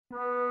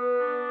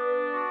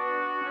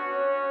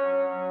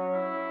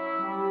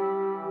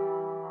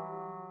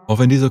Auch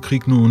wenn dieser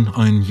Krieg nun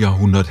ein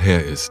Jahrhundert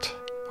her ist,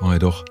 war er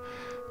doch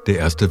der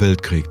Erste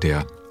Weltkrieg,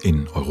 der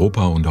in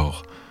Europa und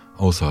auch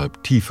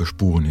außerhalb tiefe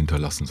Spuren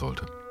hinterlassen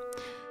sollte.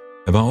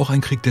 Er war auch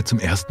ein Krieg, der zum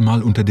ersten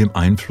Mal unter dem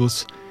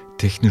Einfluss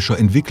technischer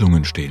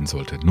Entwicklungen stehen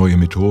sollte, neue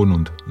Methoden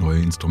und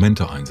neue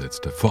Instrumente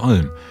einsetzte. Vor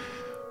allem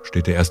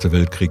steht der Erste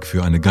Weltkrieg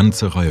für eine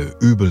ganze Reihe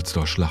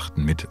übelster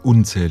Schlachten mit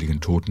unzähligen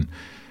Toten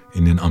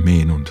in den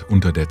Armeen und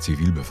unter der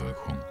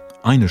Zivilbevölkerung.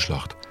 Eine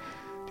Schlacht,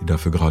 die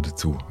dafür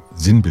geradezu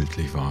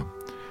sinnbildlich war,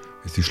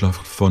 ist die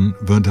Schlacht von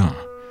Verdun,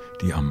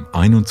 die am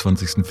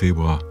 21.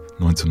 Februar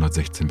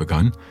 1916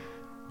 begann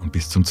und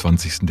bis zum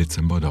 20.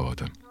 Dezember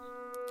dauerte.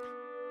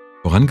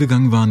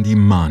 Vorangegangen waren die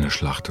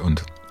Marne-Schlacht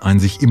und ein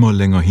sich immer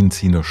länger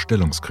hinziehender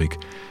Stellungskrieg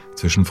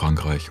zwischen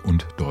Frankreich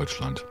und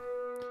Deutschland.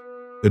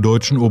 Der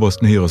deutschen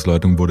obersten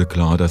Heeresleitung wurde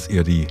klar, dass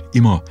er die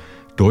immer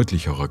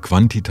deutlichere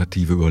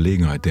quantitative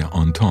Überlegenheit der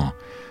Entente,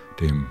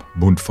 dem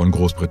Bund von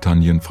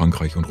Großbritannien,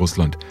 Frankreich und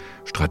Russland,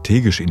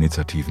 strategische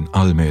Initiativen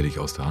allmählich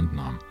aus der Hand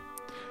nahm.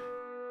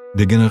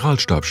 Der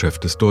Generalstabschef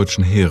des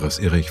deutschen Heeres,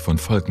 Erich von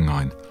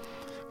Falkenhayn,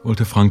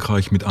 wollte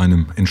Frankreich mit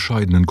einem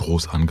entscheidenden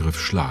Großangriff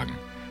schlagen.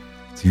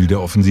 Ziel der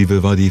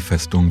Offensive war die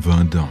Festung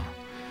Verdun.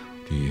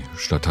 Die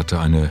Stadt hatte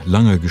eine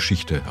lange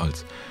Geschichte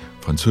als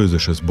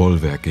französisches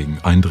Bollwerk gegen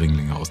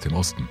Eindringlinge aus dem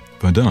Osten.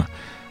 Verdun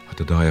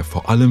hatte daher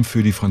vor allem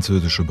für die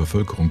französische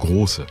Bevölkerung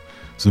große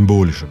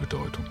symbolische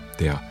Bedeutung.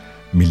 Der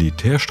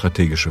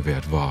militärstrategische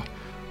Wert war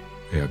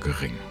eher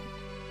gering.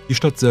 Die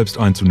Stadt selbst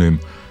einzunehmen,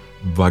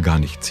 war gar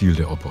nicht Ziel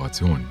der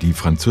Operation. Die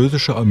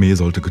französische Armee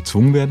sollte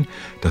gezwungen werden,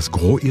 das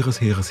Gros ihres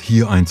Heeres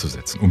hier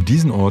einzusetzen, um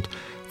diesen Ort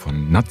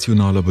von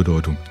nationaler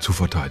Bedeutung zu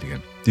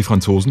verteidigen. Die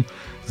Franzosen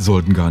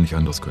sollten gar nicht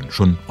anders können,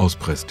 schon aus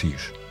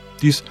Prestige.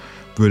 Dies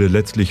würde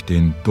letztlich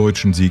den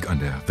deutschen Sieg an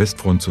der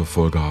Westfront zur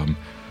Folge haben,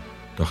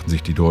 dachten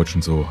sich die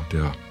Deutschen so.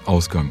 Der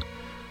Ausgang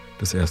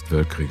des Ersten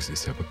Weltkriegs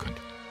ist ja bekannt.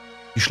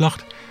 Die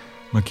Schlacht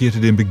markierte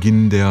den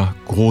Beginn der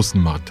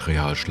großen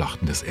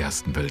Materialschlachten des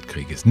Ersten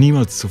Weltkrieges.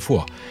 Niemals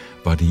zuvor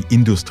war die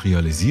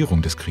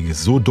Industrialisierung des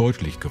Krieges so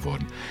deutlich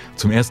geworden.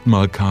 Zum ersten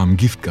Mal kam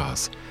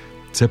Giftgas,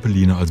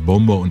 Zeppeline als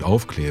Bomber und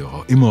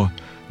Aufklärer, immer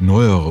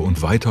neuere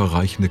und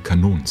weiterreichende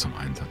Kanonen zum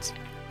Einsatz.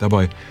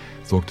 Dabei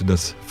sorgte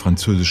das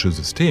französische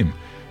System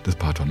des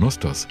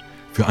Paternosters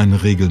für einen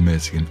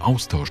regelmäßigen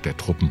Austausch der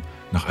Truppen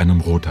nach einem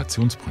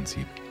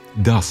Rotationsprinzip.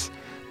 Das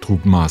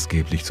trug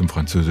maßgeblich zum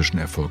französischen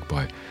Erfolg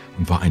bei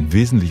und war ein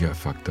wesentlicher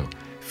Faktor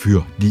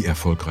für die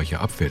erfolgreiche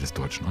Abwehr des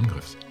deutschen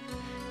Angriffs.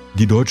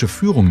 Die deutsche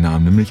Führung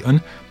nahm nämlich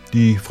an,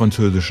 die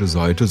französische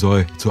Seite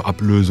sei zur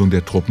Ablösung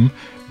der Truppen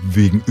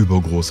wegen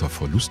übergroßer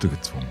Verluste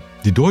gezwungen.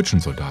 Die deutschen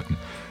Soldaten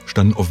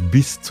standen oft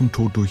bis zum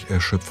Tod durch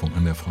Erschöpfung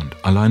an der Front.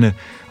 Alleine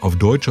auf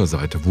deutscher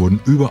Seite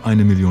wurden über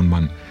 1 Million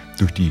Mann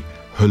durch die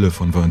Hölle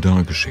von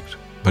Verdun geschickt.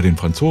 Bei den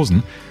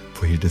Franzosen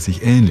verhielt es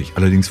sich ähnlich.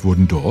 Allerdings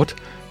wurden dort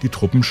die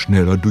Truppen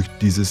schneller durch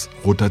dieses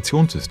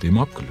Rotationssystem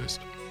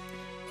abgelöst.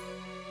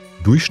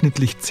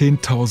 Durchschnittlich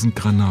 10.000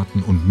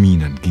 Granaten und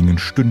Minen gingen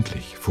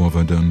stündlich vor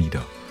Verdun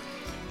nieder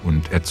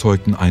und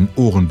erzeugten einen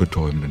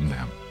ohrenbetäubenden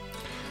Lärm.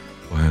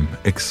 Beim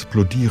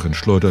Explodieren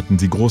schleuderten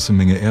sie große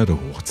Menge Erde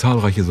hoch.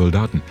 Zahlreiche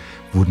Soldaten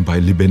wurden bei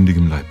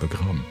lebendigem Leib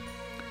begraben.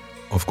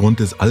 Aufgrund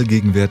des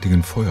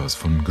allgegenwärtigen Feuers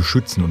von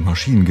Geschützen und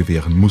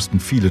Maschinengewehren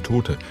mussten viele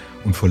Tote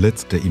und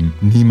Verletzte im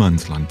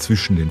Niemandsland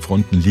zwischen den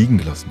Fronten liegen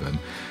gelassen werden,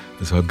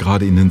 weshalb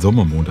gerade in den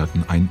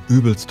Sommermonaten ein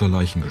übelster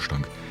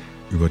Leichengestank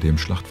über dem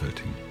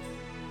Schlachtfeld hing.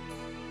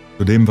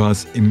 Zudem war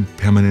es im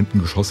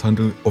permanenten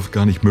Geschosshandel oft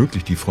gar nicht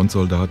möglich, die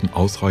Frontsoldaten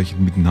ausreichend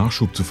mit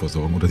Nachschub zu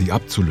versorgen oder sie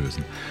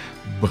abzulösen.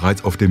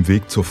 Bereits auf dem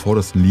Weg zur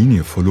vordersten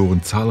Linie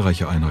verloren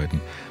zahlreiche Einheiten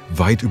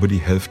weit über die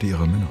Hälfte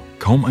ihrer Männer.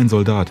 Kaum ein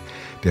Soldat,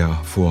 der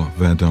vor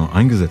Verdun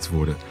eingesetzt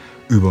wurde,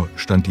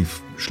 überstand die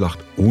Schlacht,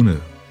 ohne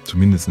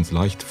zumindest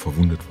leicht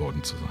verwundet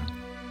worden zu sein.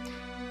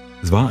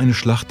 Es war eine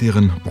Schlacht,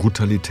 deren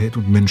Brutalität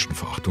und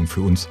Menschenverachtung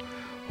für uns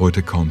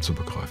heute kaum zu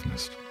begreifen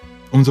ist.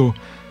 Umso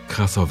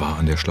krasser war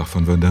an der Schlacht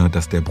von Verdun,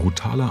 dass der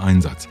brutale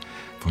Einsatz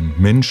von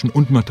Menschen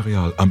und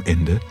Material am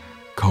Ende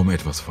kaum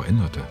etwas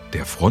veränderte.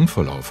 Der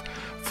Frontverlauf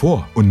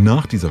vor und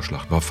nach dieser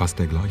Schlacht war fast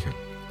der gleiche.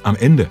 Am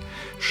Ende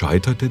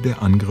scheiterte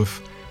der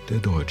Angriff der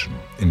Deutschen.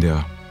 In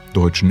der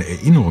deutschen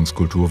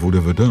Erinnerungskultur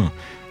wurde Verdun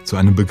zu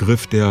einem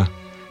Begriff, der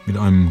mit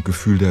einem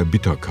Gefühl der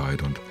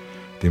Bitterkeit und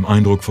dem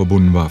Eindruck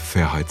verbunden war,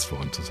 verheizt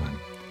worden zu sein.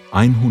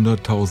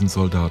 100.000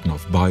 Soldaten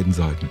auf beiden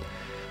Seiten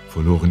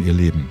verloren ihr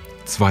Leben,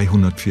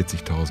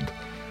 240.000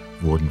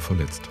 wurden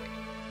verletzt.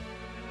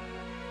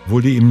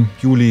 Obwohl die im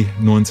Juli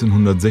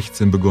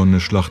 1916 begonnene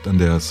Schlacht an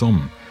der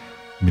Somme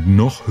mit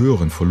noch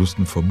höheren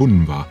Verlusten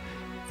verbunden war,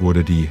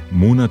 wurde die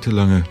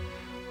monatelange,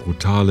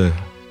 brutale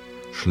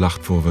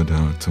Schlacht vor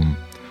Verdun zum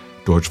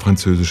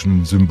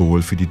deutsch-französischen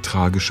Symbol für die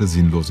tragische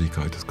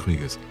Sinnlosigkeit des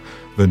Krieges.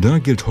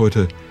 Verdun gilt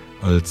heute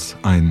als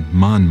ein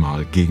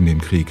Mahnmal gegen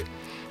den Krieg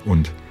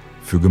und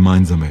für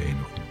gemeinsame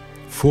Erinnerung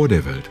vor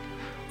der Welt,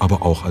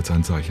 aber auch als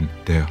ein Zeichen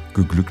der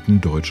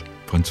geglückten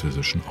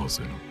deutsch-französischen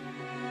Aussöhnung.